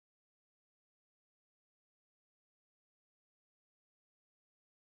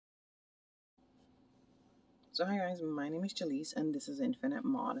So hi guys, my name is Gellis and this is Infinite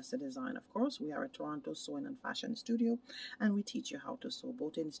Modesty Design. Of course, we are a Toronto sewing and fashion studio and we teach you how to sew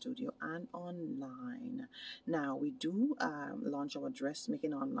both in studio and online. Now we do launch our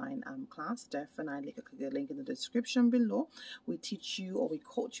dressmaking online class. Definitely click the link in the description below. We teach you or we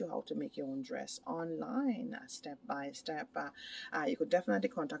coach you how to make your own dress online step by step. You could definitely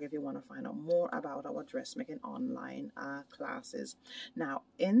contact if you want to find out more about our dressmaking online classes. Now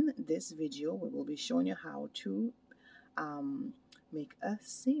in this video we will be showing you how to make a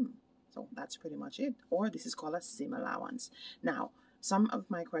seam. So that's pretty much it, or this is called a seam allowance. Now some of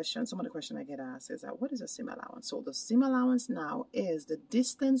the questions I get asked is that what is a seam allowance? So the seam allowance now is the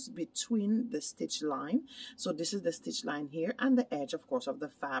distance between the stitch line. So this is the stitch line here and the edge, of course, of the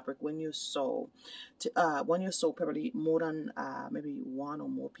fabric when you sew. When you sew probably more than maybe one or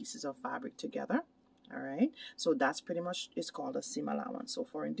more pieces of fabric together. All right, so that's pretty much, it's called a seam allowance. So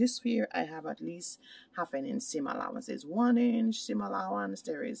for in this sphere, I have at least half an inch seam allowance. There's 1 inch seam allowance,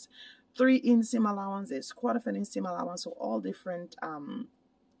 there is 3 inch seam allowance, there's quarter of an inch seam allowance. So all different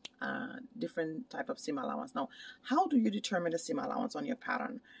different type of seam allowance. Now, how do you determine the seam allowance on your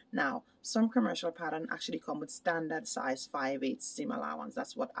pattern? Now, some commercial pattern actually come with standard size 5/8 seam allowance.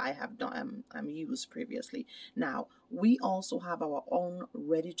 That's what I have done. Used previously. Now, we also have our own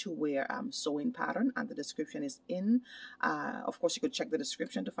ready-to-wear sewing pattern, and the description is in. Of course, you could check the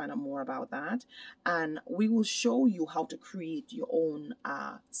description to find out more about that. And we will show you how to create your own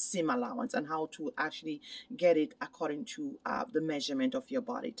seam allowance and how to actually get it according to the measurement of your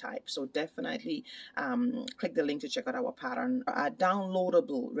body type. So definitely click the link to check out our pattern,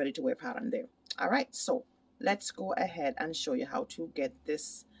 downloadable ready-to-wear pattern there. All right, so let's go ahead and show you how to get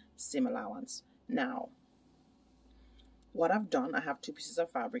this seam allowance. Now, what I've done, I have 2 pieces of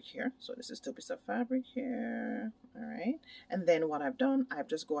fabric here. So this is 2 pieces of fabric here. All right, and then what I've done, I've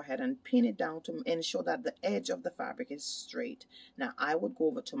just go ahead and pin it down to ensure that the edge of the fabric is straight. Now I would go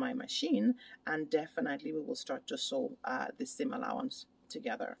over to my machine and definitely we will start to sew this seam allowance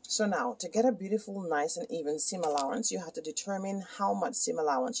together. So now, to get a beautiful, nice and even seam allowance, you have to determine how much seam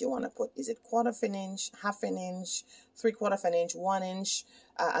allowance you want to put. Is it quarter of an inch, half an inch, 3/4 of an inch, 1 inch,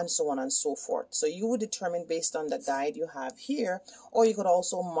 and so on and so forth. So you would determine based on the guide you have here, or you could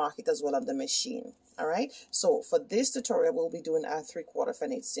also mark it as well on the machine. All right, so for this tutorial we'll be doing a 3/4 of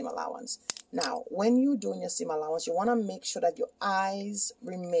an inch seam allowance. Now when you're doing your seam allowance, you want to make sure that your eyes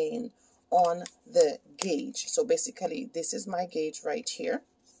remain on the gauge. So basically this is my gauge right here.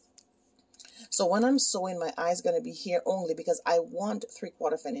 So when I'm sewing, my eyes going to be here only because I want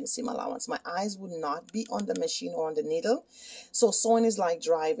 3/4 of an inch seam allowance. My eyes would not be on the machine or on the needle. So sewing is like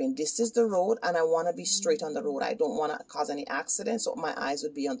driving. This is the road and I want to be straight on the road. I don't want to cause any accidents, so my eyes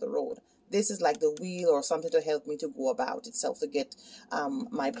would be on the road. This is like the wheel or something to help me to go about itself, to get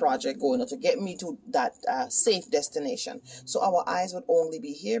my project going, or to get me to that safe destination. So our eyes would only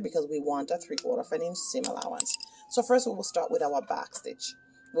be here because we want a 3/4 of an inch seam allowance. So first we will start with our back stitch.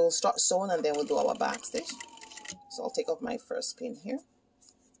 We'll start sewing and then we'll do our back stitch. So I'll take off my first pin here.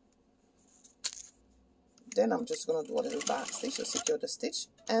 Then I'm just going to do a little back stitch to secure the stitch.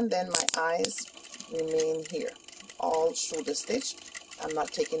 And then my eyes remain here all through the stitch. I'm not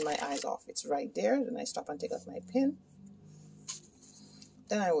taking my eyes off. It's right there. Then I stop and take off my pin.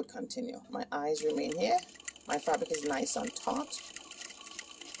 Then I would continue. My eyes remain here. My fabric is nice and taut.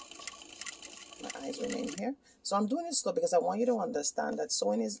 My eyes remain here. So I'm doing it slow because I want you to understand that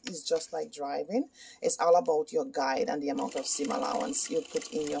sewing is just like driving. It's all about your guide and the amount of seam allowance you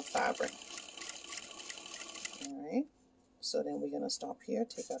put in your fabric. All right. So then we're going to stop here.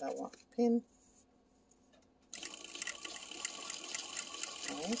 Take out our pin.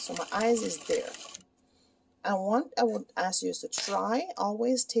 Alright, so my eyes is there. I would ask you to try,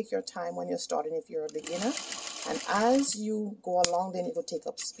 always take your time when you're starting if you're a beginner, and as you go along then you will take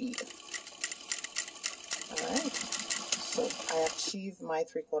up speed. Alright, so I achieved my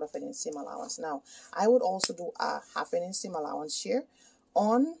 3/4 of an inch seam allowance. Now I would also do a half an inch seam allowance here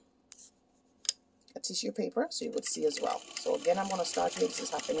on a tissue paper, so you would see as well. So again, I'm going to start here. This is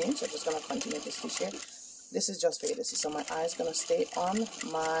half an inch. I'm just going to continue to stitch here. This is just for you to see. So my eye is going to stay on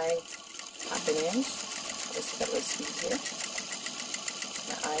my half an inch. Let's get a little speed here.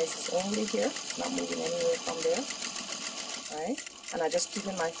 My eyes is only here, not moving anywhere from there. All right, and I just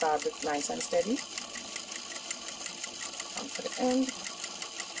keeping my fabric nice and steady. Come to the end.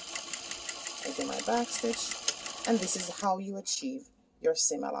 I do my back stitch, and this is how you achieve your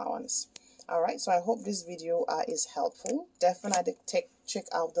seam allowance. All right, so I hope this video is helpful. Definitely check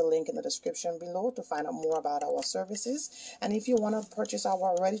out the link in the description below to find out more about our services. And if you want to purchase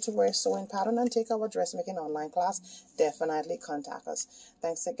our ready-to-wear sewing pattern and take our dressmaking online class, definitely contact us.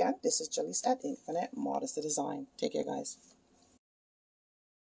 Thanks again. This is Gellis at Infinite Modesty Design. Take care, guys.